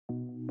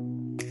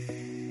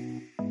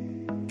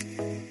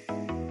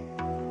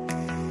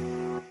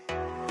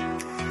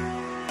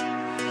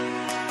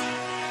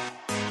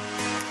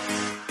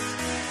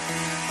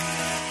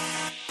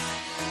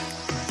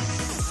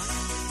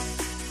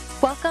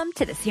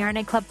Welcome to the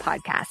CRNA Club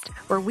podcast,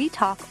 where we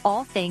talk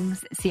all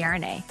things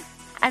CRNA.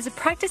 As a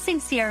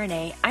practicing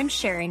CRNA, I'm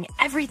sharing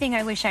everything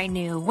I wish I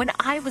knew when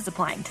I was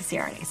applying to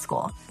CRNA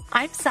school.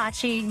 I'm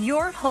Sachi,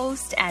 your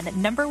host and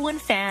number one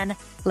fan.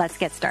 Let's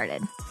get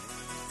started.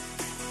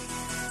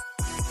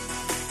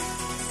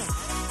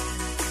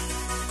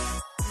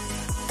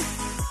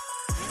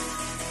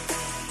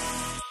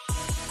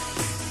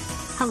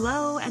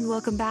 Hello, and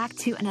welcome back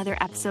to another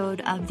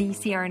episode of the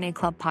CRNA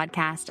Club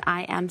podcast.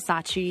 I am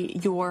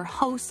Sachi, your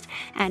host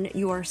and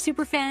your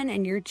super fan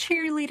and your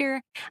cheerleader.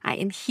 I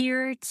am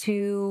here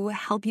to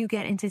help you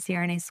get into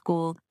CRNA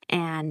school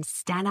and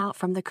stand out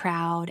from the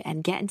crowd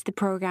and get into the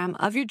program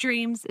of your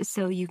dreams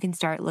so you can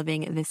start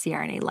living the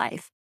CRNA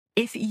life.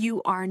 If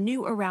you are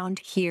new around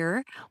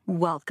here,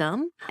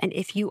 welcome. And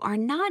if you are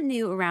not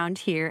new around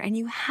here and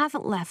you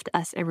haven't left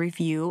us a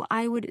review,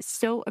 I would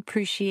so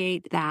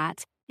appreciate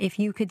that. If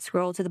you could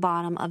scroll to the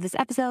bottom of this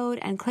episode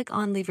and click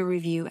on leave a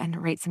review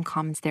and write some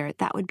comments there,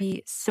 that would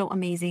be so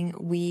amazing.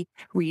 We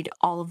read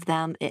all of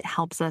them. It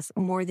helps us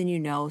more than you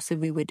know, so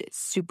we would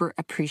super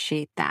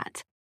appreciate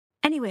that.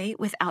 Anyway,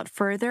 without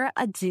further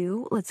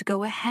ado, let's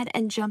go ahead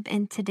and jump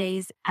in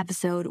today's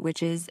episode,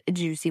 which is a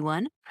juicy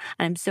one.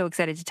 I'm so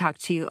excited to talk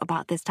to you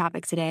about this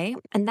topic today,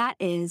 and that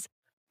is,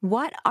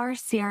 what are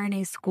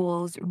CRNA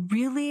schools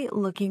really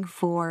looking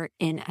for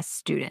in a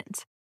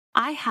student?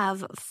 I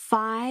have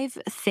 5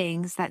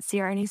 things that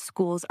CRNA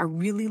schools are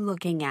really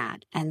looking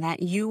at and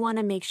that you want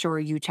to make sure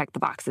you check the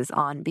boxes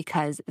on,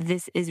 because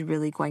this is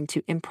really going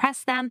to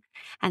impress them.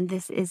 And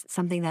this is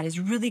something that is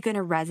really going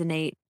to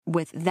resonate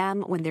with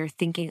them when they're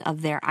thinking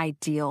of their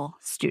ideal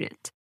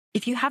student.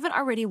 If you haven't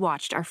already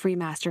watched our free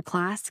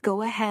masterclass,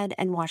 go ahead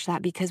and watch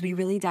that, because we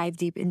really dive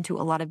deep into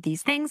a lot of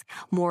these things,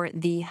 more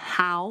the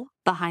how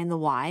behind the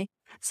why.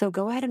 So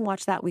go ahead and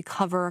watch that. We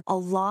cover a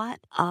lot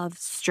of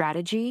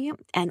strategy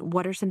and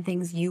what are some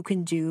things you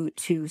can do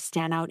to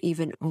stand out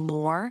even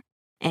more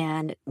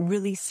and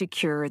really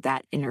secure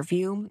that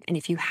interview. And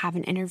if you have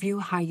an interview,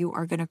 how you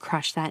are going to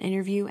crush that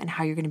interview and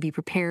how you're going to be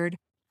prepared.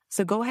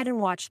 So go ahead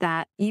and watch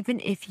that, even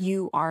if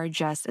you are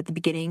just at the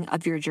beginning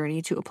of your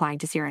journey to applying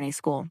to CRNA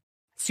school.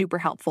 Super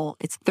helpful.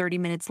 It's 30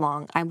 minutes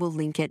long. I will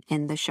link it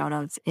in the show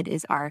notes. It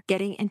is our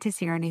Getting into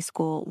CRNA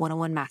School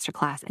 101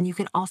 Masterclass. And you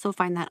can also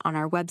find that on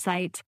our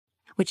website,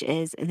 which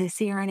is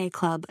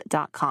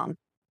thecrnaclub.com.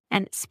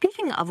 And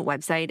speaking of a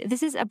website,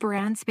 this is a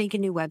brand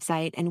spanking new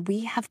website, and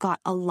we have got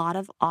a lot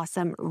of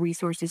awesome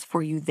resources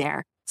for you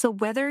there. So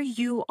whether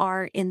you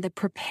are in the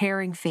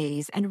preparing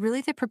phase, and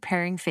really the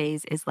preparing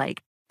phase is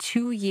like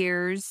 2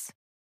 years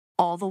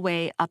all the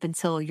way up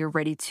until you're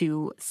ready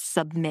to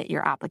submit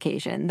your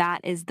application.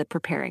 That is the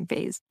preparing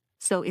phase.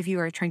 So if you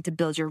are trying to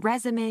build your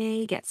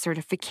resume, get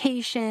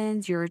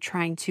certifications, you're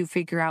trying to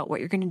figure out what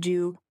you're going to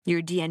do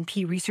your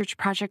DNP research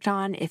project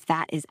on, if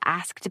that is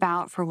asked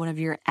about for one of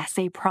your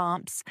essay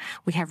prompts,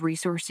 we have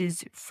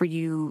resources for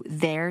you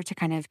there to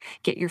kind of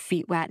get your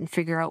feet wet and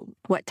figure out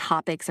what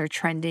topics are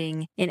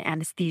trending in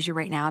anesthesia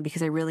right now,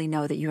 because I really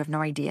know that you have no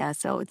idea.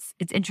 So it's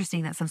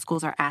interesting that some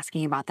schools are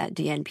asking about that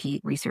DNP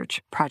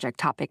research project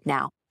topic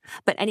now.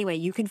 But anyway,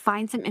 you can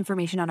find some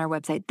information on our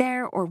website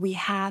there, or we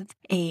have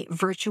a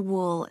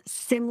virtual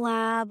sim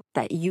lab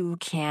that you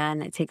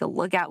can take a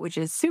look at, which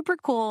is super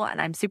cool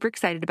and I'm super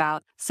excited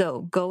about.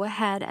 So go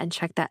ahead and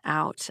check that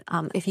out.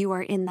 If you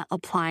are in the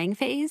applying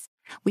phase,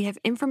 we have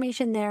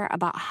information there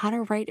about how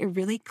to write a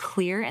really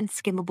clear and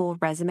skimmable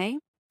resume,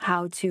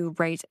 how to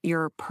write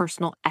your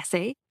personal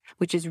essay,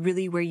 which is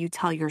really where you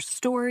tell your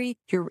story.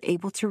 You're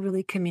able to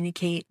really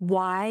communicate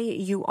why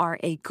you are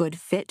a good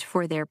fit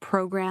for their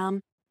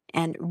program,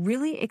 and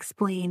really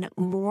explain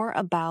more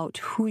about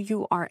who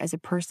you are as a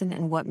person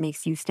and what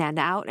makes you stand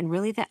out, and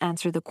really to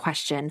answer the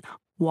question,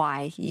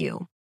 why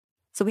you?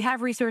 So we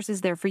have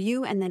resources there for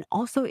you. And then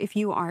also, if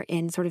you are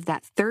in sort of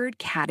that third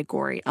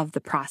category of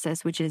the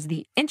process, which is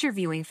the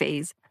interviewing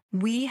phase,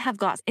 we have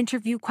got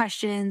interview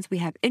questions, we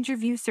have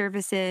interview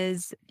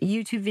services,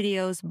 YouTube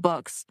videos,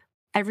 books,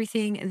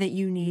 everything that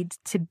you need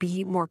to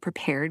be more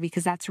prepared,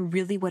 because that's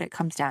really what it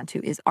comes down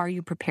to is, are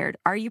you prepared?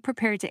 Are you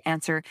prepared to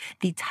answer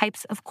the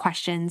types of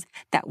questions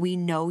that we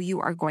know you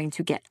are going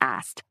to get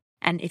asked?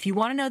 And if you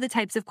want to know the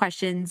types of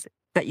questions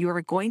that you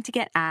are going to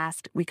get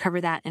asked, we cover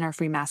that in our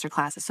free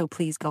masterclass. So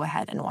please go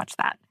ahead and watch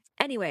that.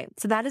 Anyway,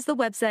 so that is the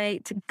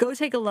website. Go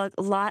take a look.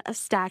 A lot of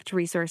stacked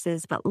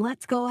resources, but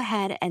let's go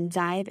ahead and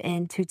dive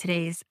into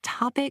today's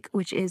topic,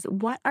 which is,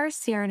 what are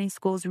CRNA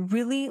schools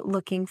really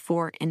looking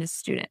for in a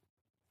student?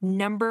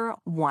 Number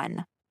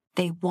 1,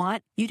 they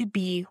want you to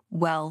be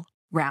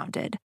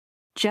well-rounded.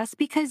 Just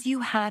because you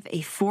have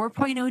a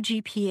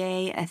 4.0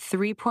 GPA, a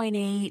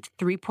 3.8,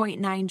 3.9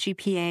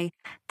 GPA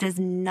does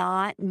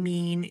not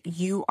mean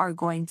you are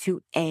going to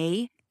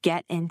A,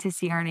 get into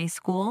CRNA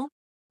school,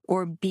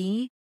 or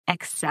B,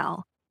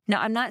 excel.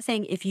 Now, I'm not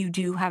saying if you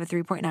do have a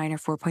 3.9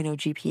 or 4.0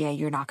 GPA,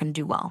 you're not going to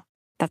do well.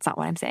 That's not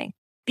what I'm saying.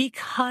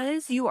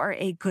 Because you are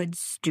a good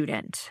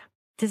student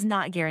does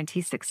not guarantee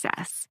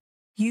success.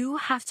 You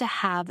have to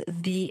have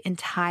the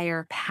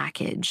entire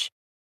package.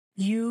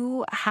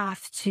 You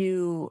have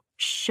to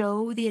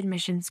show the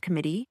admissions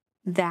committee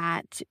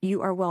that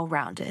you are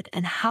well-rounded.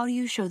 And how do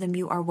you show them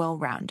you are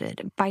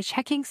well-rounded? By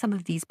checking some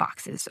of these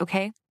boxes,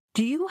 okay?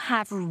 Do you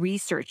have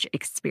research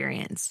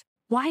experience?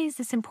 Why is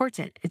this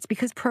important? It's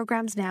because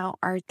programs now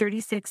are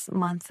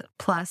 36-month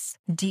plus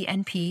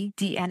DNP,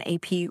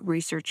 DNAP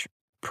research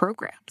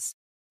programs.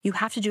 You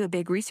have to do a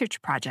big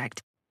research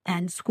project.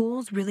 And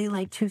schools really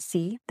like to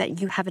see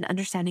that you have an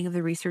understanding of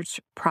the research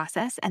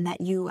process and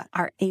that you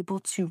are able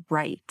to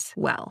write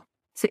well.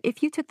 So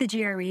if you took the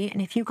GRE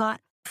and if you got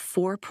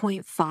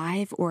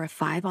 4.5 or a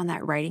 5 on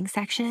that writing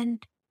section,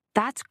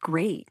 that's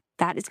great.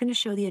 That is going to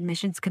show the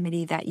admissions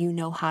committee that you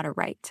know how to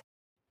write.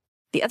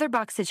 The other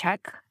box to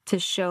check to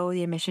show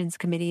the admissions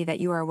committee that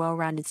you are a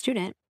well-rounded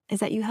student is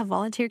that you have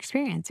volunteer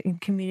experience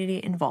and community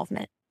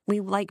involvement. We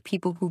like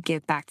people who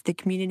give back to the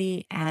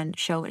community and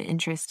show an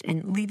interest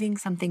in leaving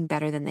something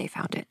better than they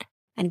found it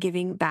and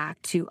giving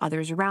back to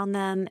others around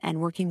them and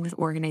working with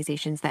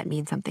organizations that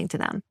mean something to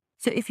them.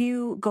 So if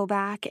you go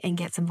back and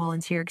get some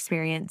volunteer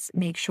experience,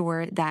 make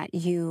sure that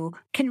you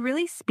can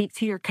really speak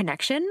to your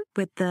connection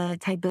with the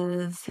type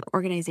of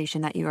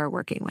organization that you are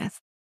working with.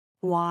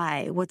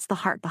 Why? What's the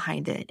heart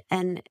behind it?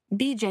 And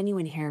be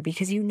genuine here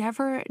because you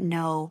never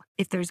know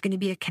if there's going to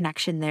be a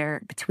connection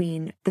there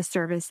between the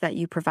service that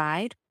you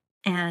provide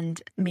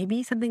and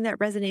maybe something that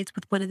resonates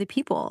with one of the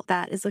people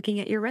that is looking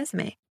at your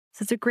resume.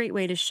 So it's a great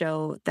way to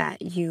show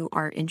that you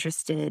are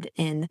interested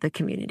in the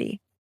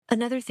community.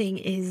 Another thing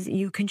is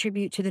you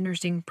contribute to the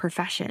nursing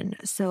profession.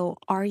 So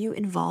are you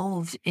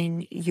involved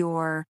in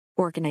your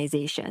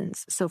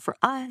organizations? So for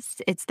us,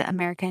 it's the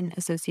American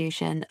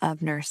Association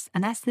of Nurse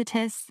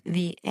Anesthetists,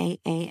 the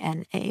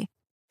AANA.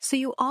 So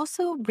you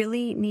also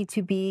really need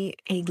to be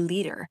a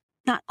leader.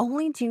 Not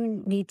only do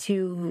you need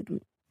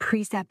to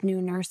precept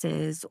new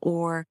nurses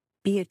or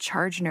be a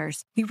charge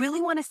nurse, you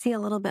really want to see a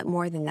little bit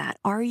more than that.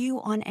 Are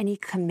you on any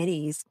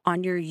committees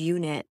on your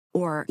unit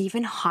or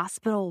even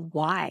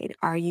hospital-wide?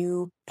 Are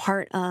you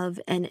part of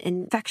an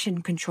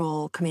infection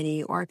control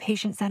committee or a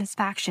patient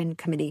satisfaction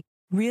committee?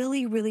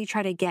 Really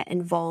try to get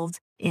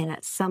involved in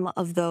some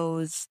of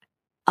those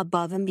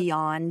above and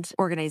beyond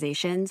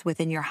organizations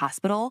within your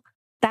hospital.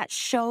 That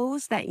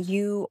shows that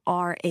you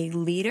are a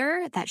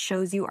leader, that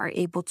shows you are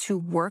able to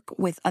work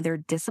with other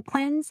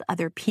disciplines,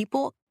 other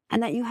people,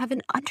 and that you have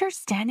an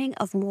understanding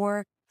of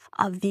more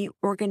of the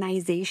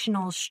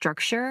organizational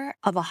structure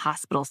of a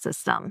hospital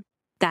system,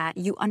 that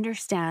you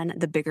understand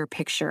the bigger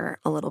picture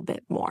a little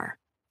bit more.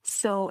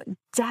 So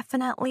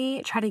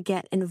definitely try to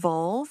get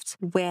involved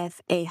with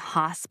a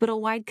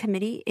hospital-wide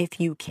committee if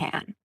you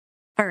can.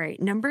 All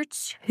right, number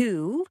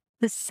 2,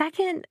 the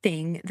second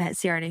thing that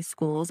CRNA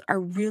schools are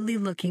really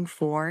looking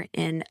for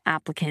in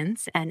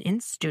applicants and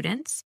in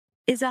students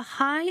is a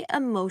high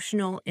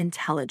emotional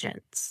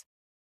intelligence.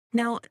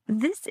 Now,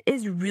 this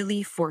is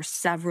really for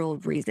several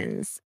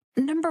reasons.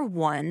 Number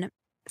 1,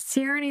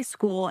 CRNA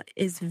school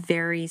is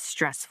very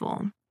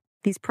stressful.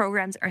 These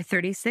programs are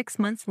 36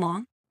 months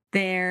long.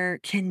 There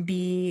can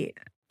be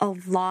a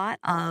lot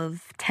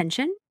of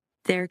tension.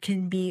 There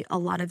can be a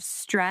lot of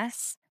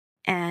stress.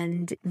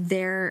 And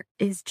there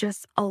is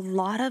just a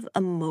lot of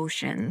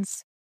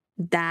emotions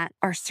that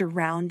are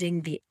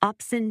surrounding the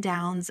ups and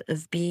downs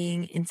of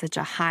being in such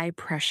a high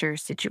pressure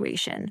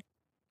situation.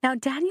 Now,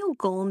 Daniel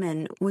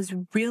Goleman was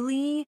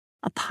really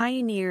a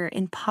pioneer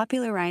in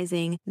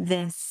popularizing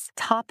this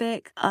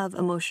topic of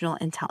emotional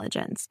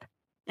intelligence.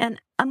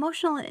 And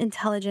emotional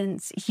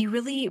intelligence, he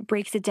really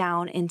breaks it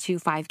down into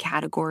 5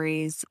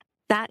 categories.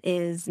 That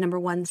is, number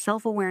 1,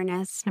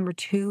 self-awareness, number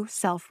 2,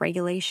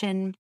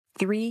 self-regulation,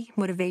 3,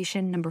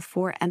 motivation, number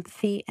 4,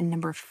 empathy, and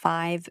number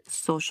 5,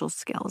 social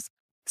skills.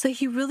 So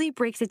he really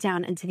breaks it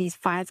down into these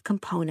 5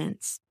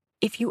 components.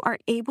 If you are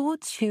able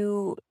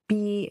to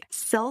be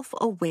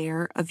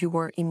self-aware of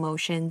your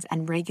emotions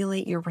and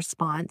regulate your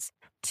response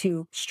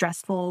to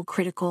stressful,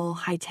 critical,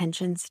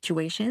 high-tension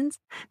situations,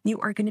 you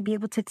are going to be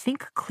able to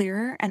think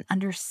clearer and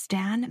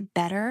understand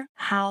better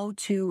how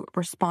to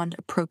respond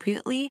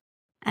appropriately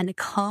and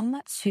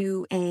come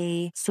to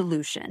a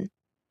solution.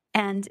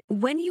 And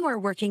when you are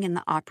working in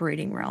the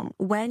operating room,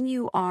 when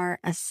you are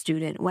a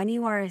student, when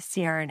you are a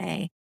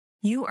CRNA,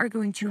 you are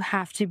going to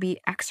have to be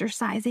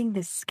exercising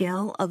the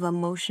skill of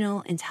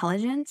emotional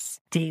intelligence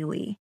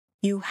daily.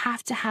 You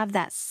have to have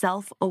that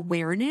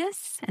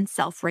self-awareness and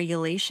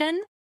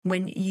self-regulation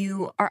when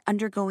you are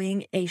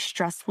undergoing a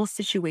stressful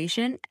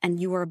situation and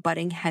you are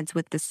butting heads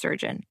with the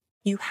surgeon.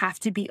 You have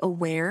to be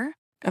aware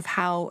of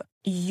how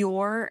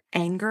your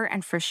anger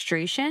and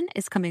frustration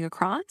is coming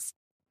across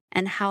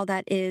and how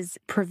that is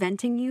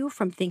preventing you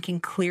from thinking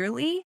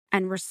clearly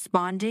and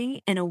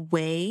responding in a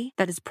way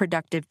that is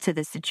productive to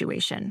the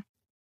situation.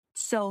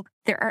 So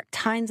there are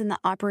times in the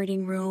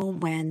operating room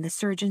when the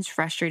surgeon's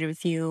frustrated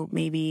with you.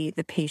 Maybe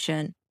the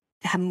patient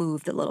have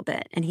moved a little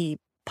bit and he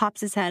pops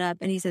his head up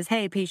and he says,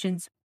 "Hey,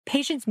 patient's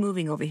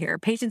moving over here.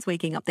 Patient's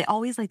waking up." They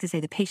always like to say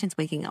the patient's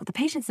waking up. The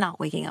patient's not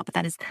waking up, but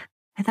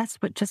that's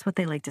just what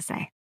they like to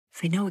say.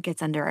 So they know it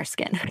gets under our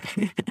skin.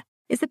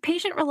 Is the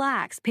patient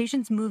relaxed?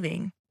 Patient's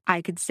moving.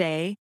 I could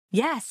say,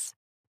 yes,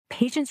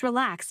 patient's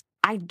relaxed.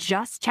 I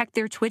just checked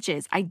their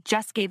twitches. I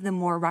just gave them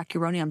more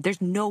rocuronium.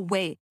 There's no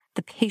way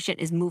the patient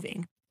is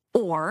moving.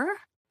 Or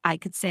I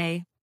could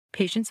say,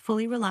 patient's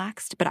fully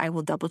relaxed, but I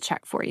will double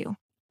check for you.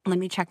 Let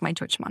me check my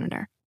twitch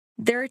monitor.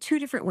 There are two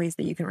different ways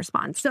that you can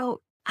respond. So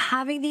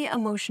having the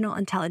emotional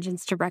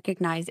intelligence to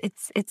recognize,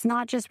 it's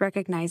not just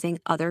recognizing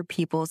other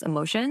people's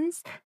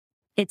emotions.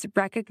 It's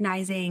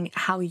recognizing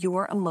how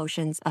your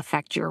emotions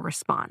affect your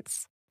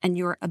response and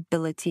your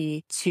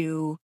ability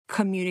to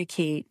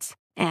communicate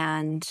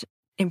and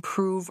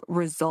improve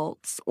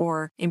results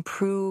or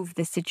improve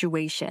the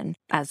situation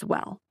as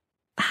well.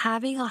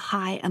 Having a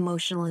high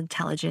emotional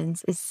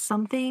intelligence is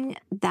something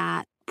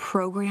that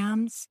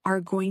programs are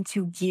going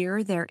to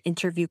gear their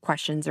interview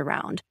questions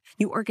around.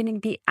 You are going to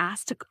be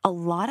asked a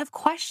lot of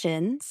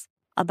questions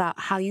about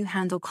how you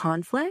handle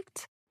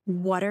conflict.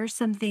 What are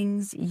some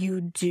things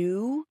you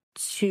do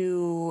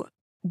to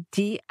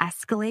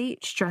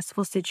de-escalate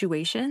stressful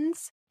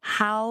situations?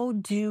 How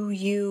do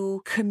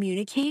you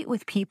communicate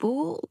with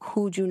people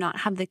who do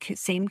not have the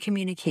same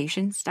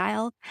communication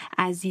style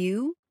as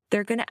you?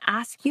 They're going to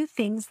ask you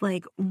things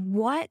like,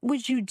 what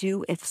would you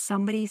do if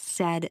somebody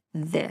said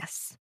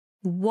this?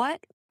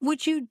 What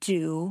would you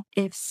do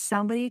if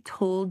somebody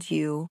told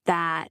you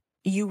that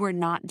you were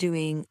not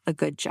doing a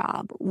good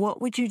job? What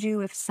would you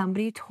do if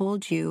somebody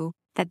told you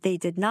that they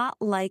did not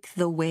like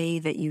the way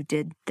that you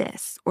did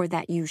this, or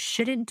that you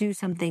shouldn't do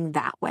something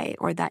that way,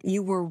 or that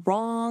you were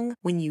wrong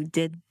when you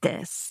did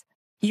this?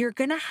 You're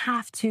going to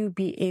have to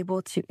be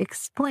able to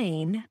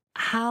explain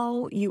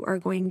how you are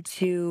going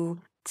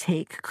to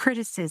take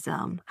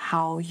criticism,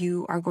 how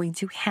you are going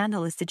to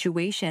handle a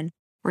situation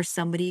where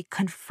somebody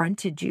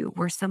confronted you,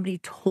 where somebody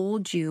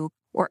told you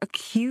or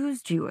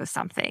accused you of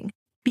something.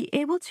 Be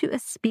able to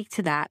speak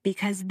to that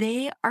because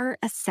they are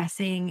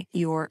assessing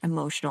your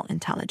emotional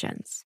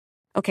intelligence.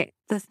 Okay,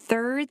 the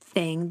third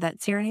thing that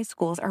CRNA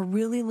schools are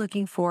really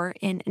looking for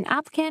in an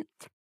applicant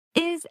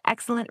is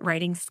excellent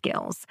writing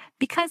skills.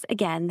 Because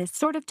again, this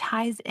sort of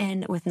ties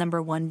in with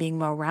number one being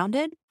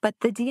well-rounded, but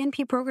the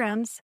DNP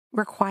programs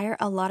require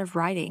a lot of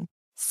writing.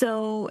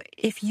 So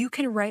if you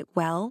can write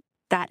well,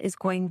 that is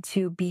going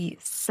to be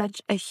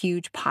such a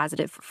huge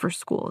positive for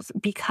schools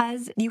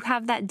because you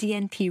have that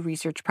DNP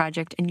research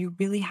project and you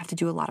really have to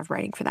do a lot of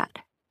writing for that.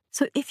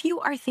 So if you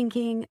are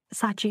thinking,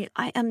 Sachi,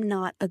 I am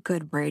not a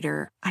good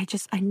writer. I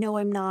know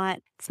I'm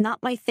not. It's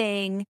not my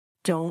thing.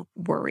 Don't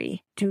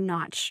worry. Do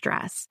not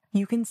stress.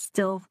 You can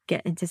still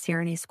get into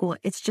CRNA school.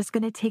 It's just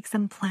going to take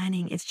some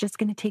planning. It's just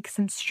going to take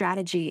some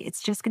strategy.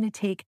 It's just going to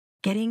take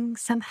getting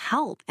some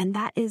help, and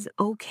that is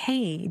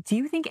okay. Do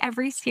you think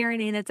every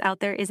CRNA that's out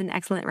there is an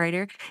excellent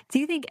writer? Do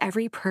you think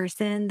every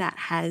person that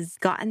has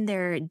gotten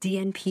their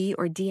DNP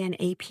or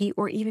DNAP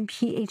or even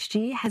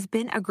PhD has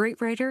been a great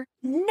writer?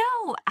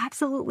 No,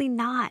 absolutely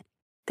not.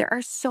 There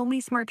are so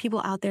many smart people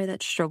out there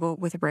that struggle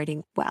with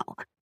writing well.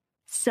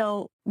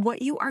 So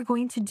what you are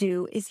going to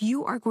do is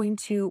you are going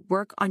to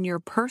work on your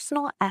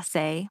personal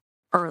essay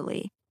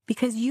early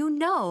because you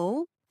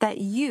know that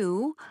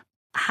you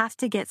have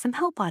to get some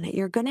help on it.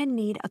 You're going to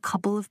need a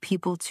couple of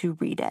people to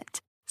read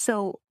it.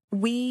 So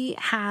we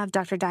have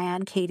Dr.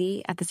 Diane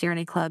Katie at the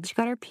CRNA Club. She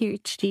got her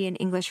PhD in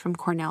English from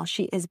Cornell.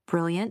 She is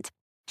brilliant.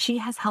 She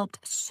has helped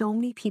so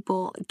many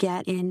people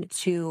get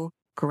into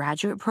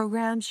graduate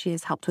programs. She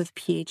has helped with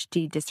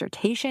PhD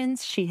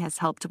dissertations. She has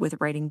helped with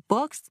writing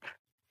books.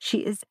 She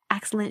is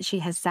excellent. She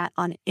has sat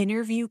on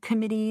interview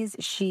committees.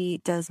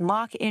 She does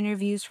mock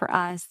interviews for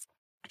us.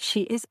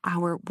 She is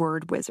our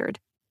word wizard.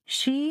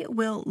 She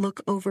will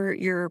look over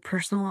your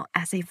personal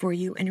essay for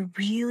you and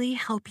really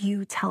help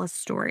you tell a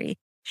story.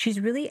 She's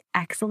really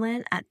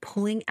excellent at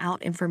pulling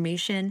out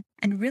information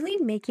and really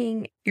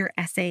making your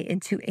essay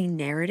into a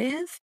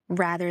narrative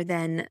rather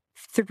than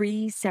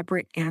 3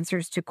 separate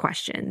answers to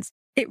questions.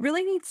 It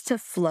really needs to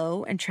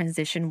flow and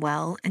transition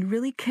well and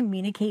really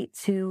communicate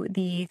to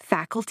the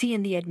faculty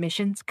and the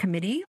admissions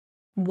committee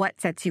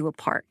what sets you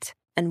apart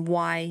and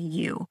why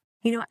you.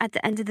 You know, at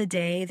the end of the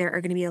day, there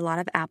are going to be a lot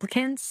of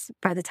applicants.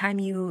 By the time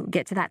you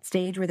get to that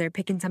stage where they're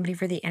picking somebody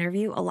for the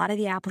interview, a lot of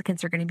the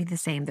applicants are going to be the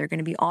same. They're going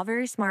to be all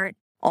very smart,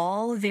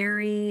 all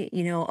very,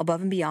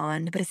 above and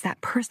beyond, but it's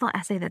that personal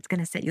essay that's going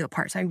to set you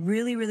apart. So I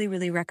really, really,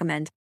 really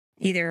recommend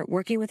either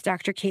working with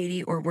Dr.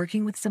 Katie or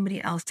working with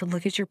somebody else to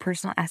look at your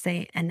personal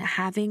essay and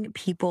having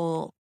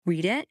people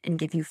read it and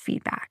give you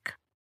feedback.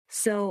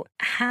 So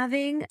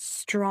having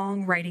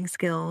strong writing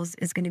skills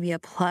is going to be a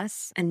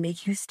plus and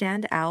make you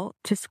stand out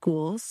to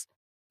schools.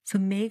 So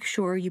make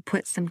sure you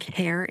put some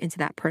care into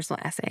that personal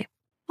essay.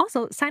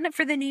 Also, sign up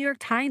for the New York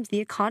Times, The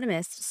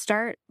Economist.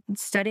 Start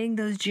studying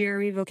those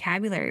GRE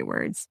vocabulary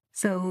words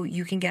so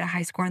you can get a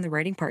high score on the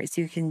writing part,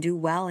 so you can do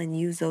well and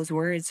use those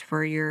words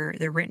for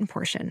the written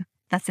portion.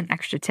 That's an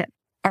extra tip.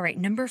 All right,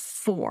 number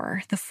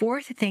 4, the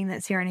fourth thing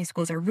that CRNA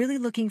schools are really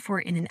looking for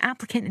in an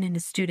applicant and in a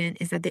student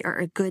is that they are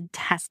a good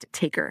test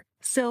taker.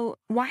 So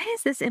why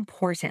is this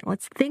important?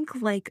 Let's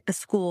think like a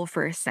school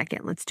for a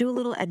second. Let's do a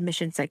little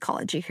admission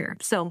psychology here.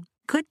 So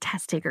good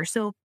test taker.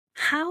 So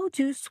how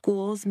do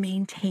schools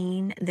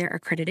maintain their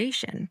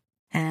accreditation?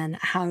 And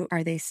how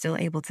are they still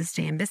able to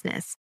stay in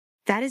business?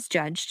 That is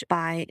judged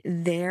by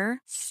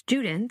their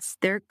students,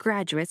 their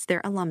graduates,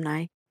 their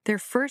alumni, their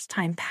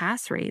first-time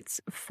pass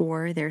rates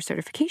for their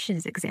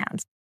certifications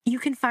exams. You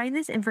can find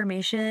this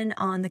information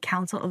on the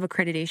Council of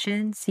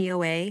Accreditation,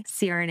 COA,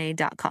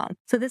 CRNA.com.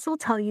 So this will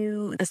tell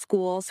you the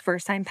school's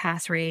first-time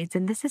pass rates,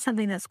 and this is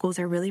something that schools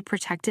are really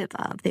protective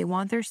of. They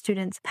want their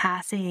students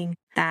passing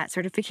that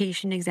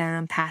certification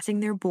exam,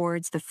 passing their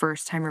boards the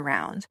first time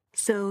around.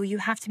 So you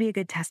have to be a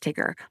good test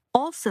taker.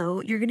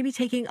 Also, you're going to be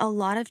taking a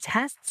lot of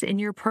tests in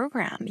your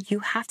program. You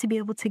have to be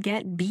able to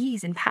get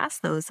B's and pass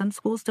those. Some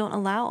schools don't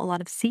allow a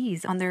lot of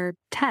C's on their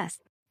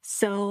tests.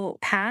 So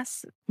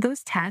pass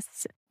those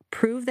tests.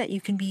 Prove that you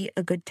can be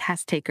a good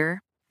test taker.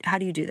 How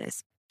do you do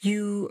this?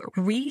 You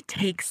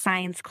retake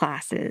science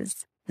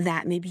classes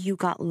that maybe you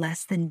got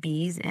less than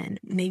B's in.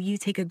 Maybe you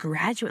take a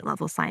graduate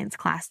level science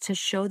class to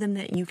show them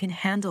that you can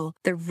handle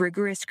the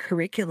rigorous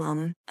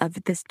curriculum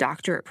of this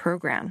doctorate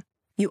program.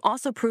 You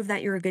also prove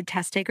that you're a good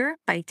test taker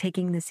by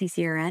taking the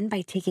CCRN,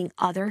 by taking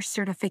other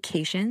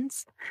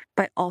certifications,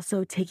 but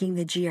also taking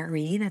the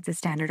GRE, that's a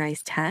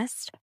standardized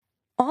test.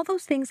 All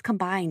those things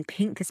combined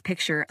paint this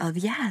picture of,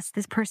 yes,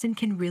 this person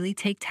can really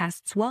take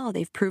tests well.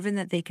 They've proven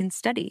that they can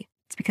study.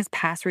 It's because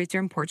pass rates are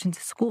important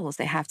to schools.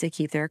 They have to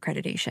keep their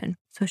accreditation.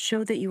 So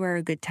show that you are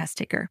a good test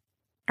taker.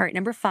 All right,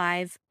 number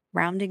 5,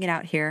 rounding it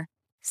out here.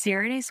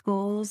 CRNA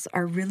schools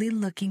are really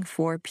looking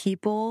for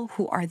people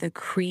who are the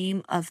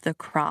cream of the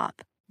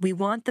crop. We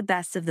want the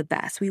best of the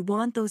best. We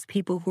want those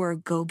people who are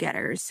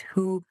go-getters,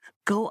 who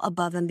go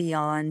above and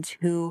beyond,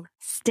 who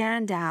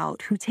stand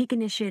out, who take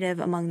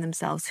initiative among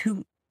themselves,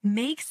 who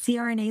make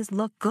CRNAs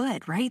look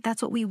good, right?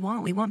 That's what we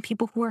want. We want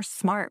people who are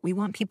smart. We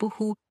want people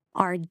who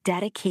are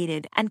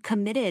dedicated and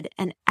committed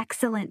and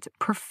excellent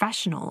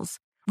professionals.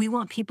 We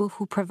want people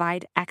who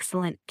provide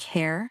excellent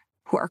care,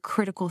 who are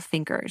critical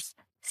thinkers.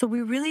 So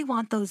we really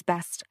want those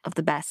best of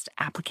the best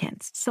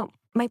applicants. So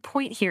my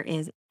point here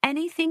is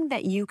anything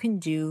that you can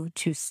do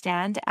to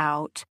stand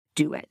out,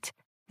 do it.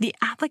 The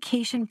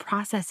application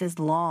process is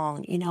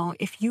long.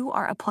 If you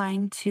are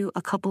applying to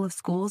a couple of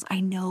schools, I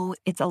know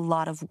it's a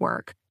lot of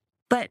work.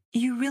 But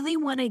you really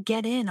want to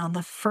get in on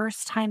the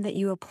first time that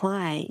you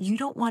apply. You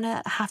don't want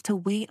to have to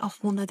wait a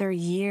whole nother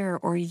year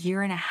or a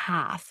year and a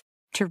half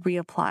to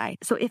reapply.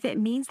 So if it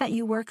means that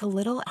you work a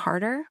little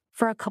harder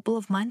for a couple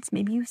of months,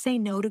 maybe you say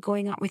no to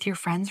going out with your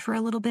friends for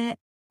a little bit,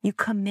 you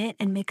commit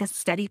and make a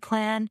study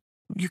plan,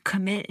 you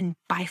commit and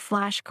buy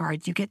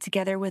flashcards, you get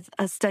together with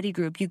a study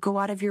group, you go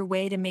out of your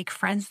way to make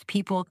friends with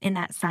people in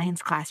that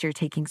science class you're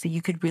taking so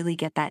you could really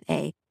get that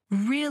A.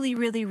 Really,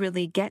 really,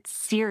 really get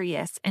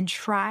serious and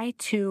try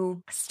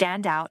to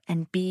stand out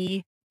and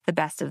be the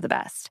best of the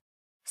best.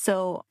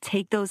 So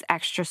take those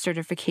extra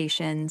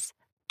certifications,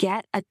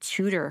 get a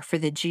tutor for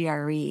the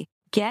GRE,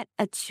 get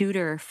a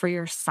tutor for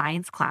your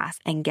science class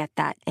and get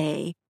that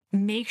A.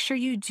 Make sure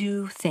you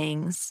do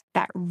things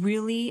that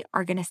really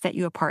are going to set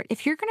you apart.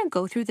 If you're going to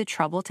go through the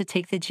trouble to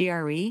take the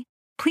GRE,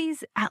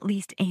 please at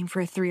least aim for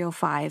a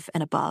 305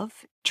 and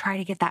above. Try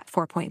to get that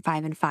 4.5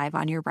 and 5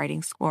 on your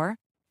writing score.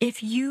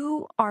 If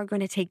you are going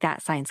to take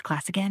that science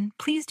class again,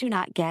 please do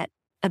not get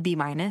a B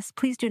minus.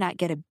 Please do not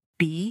get a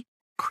B.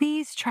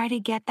 Please try to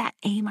get that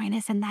A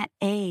minus and that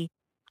A.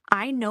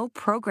 I know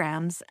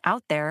programs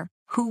out there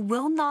who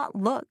will not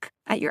look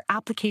at your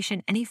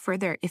application any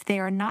further if they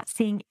are not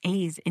seeing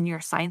A's in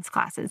your science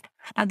classes.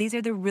 Now, these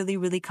are the really,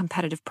 really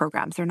competitive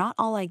programs. They're not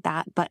all like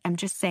that, but I'm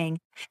just saying,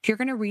 if you're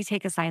going to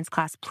retake a science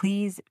class,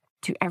 please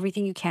do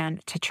everything you can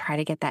to try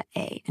to get that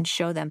A and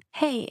show them,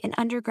 hey, in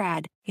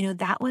undergrad,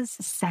 that was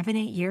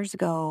 7-8 years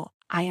ago.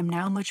 I am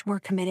now much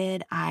more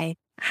committed. I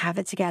have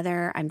it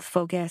together. I'm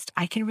focused.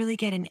 I can really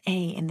get an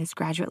A in this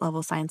graduate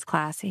level science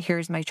class.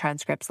 Here's my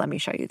transcripts. Let me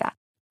show you that.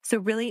 So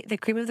really, the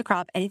cream of the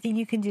crop, anything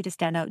you can do to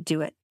stand out,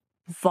 do it.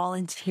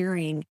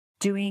 Volunteering,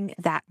 doing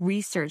that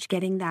research,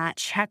 getting that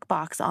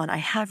checkbox on, I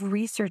have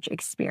research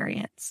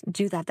experience.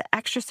 Do that. The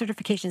extra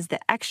certifications, the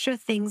extra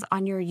things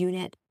on your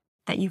unit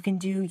that you can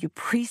do, you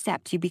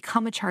precept, you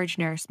become a charge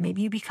nurse,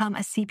 maybe you become a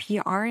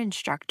CPR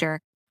instructor,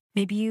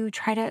 maybe you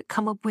try to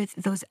come up with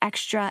those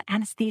extra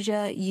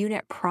anesthesia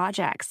unit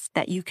projects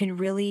that you can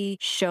really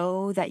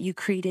show that you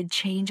created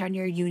change on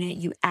your unit,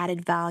 you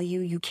added value,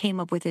 you came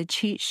up with a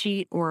cheat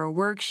sheet or a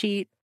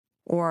worksheet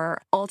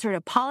or altered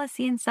a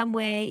policy in some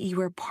way, you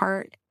were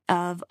part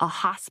of a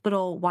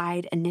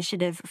hospital-wide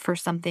initiative for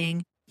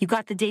something. You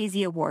got the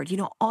Daisy Award,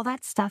 all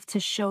that stuff to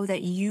show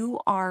that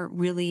you are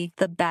really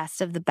the best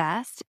of the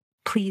best.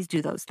 Please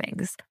do those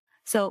things.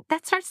 So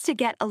that starts to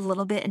get a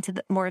little bit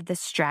into more of the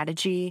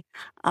strategy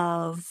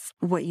of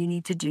what you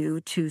need to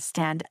do to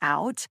stand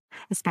out,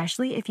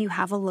 especially if you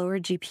have a lower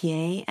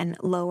GPA, and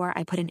lower,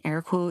 I put in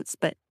air quotes,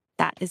 but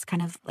that is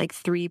kind of like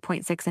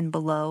 3.6 and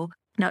below.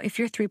 Now, if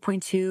you're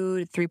 3.2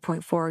 to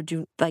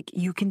 3.4,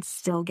 you can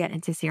still get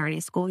into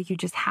CRNA school. You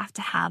just have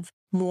to have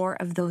more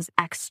of those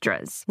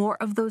extras, more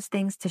of those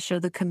things to show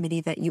the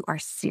committee that you are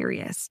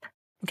serious.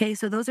 Okay,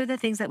 so those are the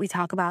things that we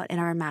talk about in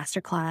our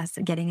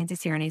masterclass, Getting into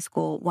CRNA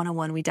School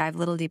 101. We dive a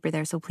little deeper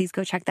there, so please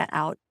go check that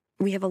out.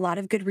 We have a lot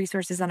of good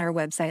resources on our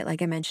website,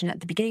 like I mentioned at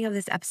the beginning of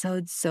this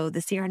episode. So the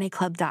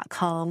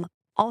CRNAclub.com.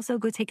 Also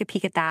go take a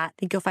peek at that. I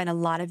think you'll find a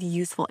lot of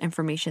useful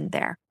information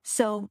there.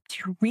 So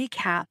to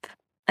recap,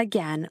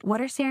 again,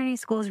 what are CRNA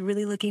schools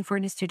really looking for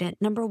in a student?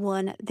 Number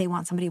one, they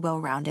want somebody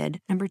well-rounded.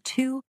 Number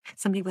two,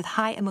 somebody with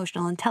high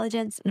emotional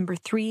intelligence. Number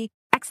three,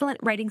 excellent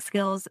writing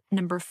skills.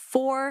 Number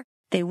four,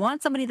 they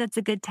want somebody that's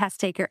a good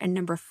test taker. And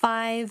number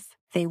five,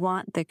 they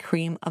want the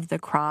cream of the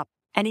crop.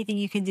 Anything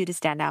you can do to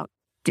stand out,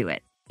 do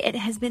it. It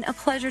has been a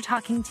pleasure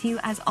talking to you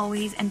as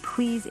always. And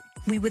please,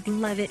 we would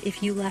love it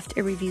if you left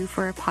a review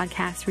for our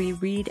podcast. We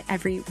read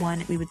every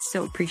one. We would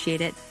so appreciate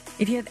it.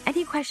 If you have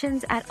any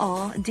questions at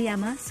all,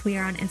 DM us. We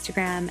are on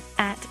Instagram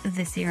at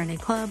the CRNA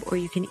Club, or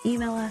you can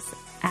email us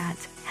at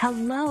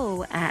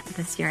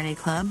hello@the CRNA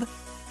Club.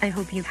 I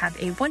hope you have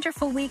a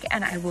wonderful week,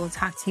 and I will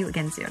talk to you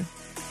again soon.